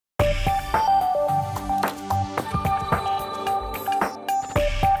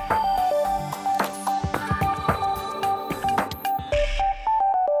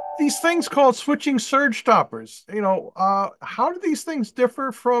things called switching surge stoppers. How do these things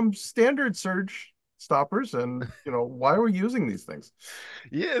differ from standard surge stoppers? And, why are we using these things?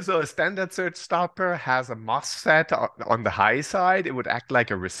 Yeah, so a standard surge stopper has a MOSFET on the high side. It would act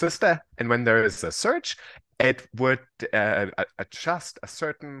like a resistor. And when there is a surge, it would adjust a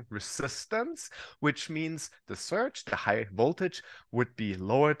certain resistance, which means the surge, the high voltage, would be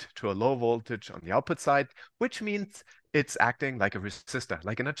lowered to a low voltage on the output side, which means it's acting like a resistor,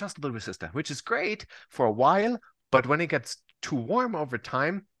 like an adjustable resistor, which is great for a while. But when it gets too warm over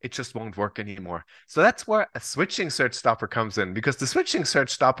time, it just won't work anymore. So that's where a switching surge stopper comes in, because the switching surge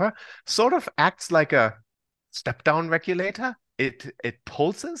stopper sort of acts like a step down regulator. It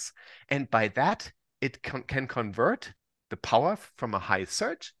pulses, and by that, it can convert the power from a high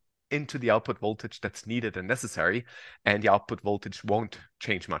surge into the output voltage that's needed and necessary, and the output voltage won't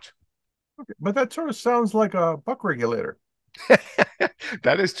change much. But that sort of sounds like a buck regulator.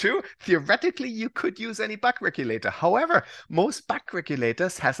 That is true. Theoretically, you could use any buck regulator. However, most buck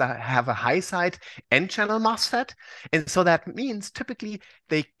regulators have a high side N-channel MOSFET. And so that means typically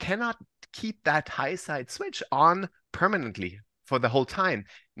they cannot keep that high side switch on permanently for the whole time.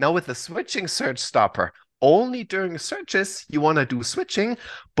 Now, with the switching surge stopper, only during surges you want to do switching,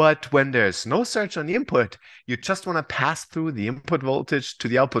 but when there's no surge on the input, you just want to pass through the input voltage to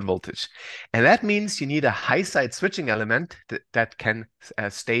the output voltage. And that means you need a high side switching element that can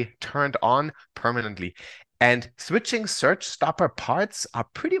stay turned on permanently. And switching surge stopper parts are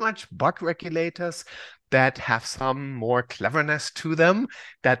pretty much buck regulators that have some more cleverness to them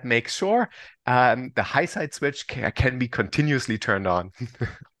that make sure the high side switch can be continuously turned on.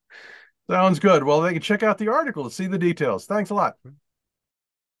 Sounds good. Well, they can check out the article to see the details. Thanks a lot.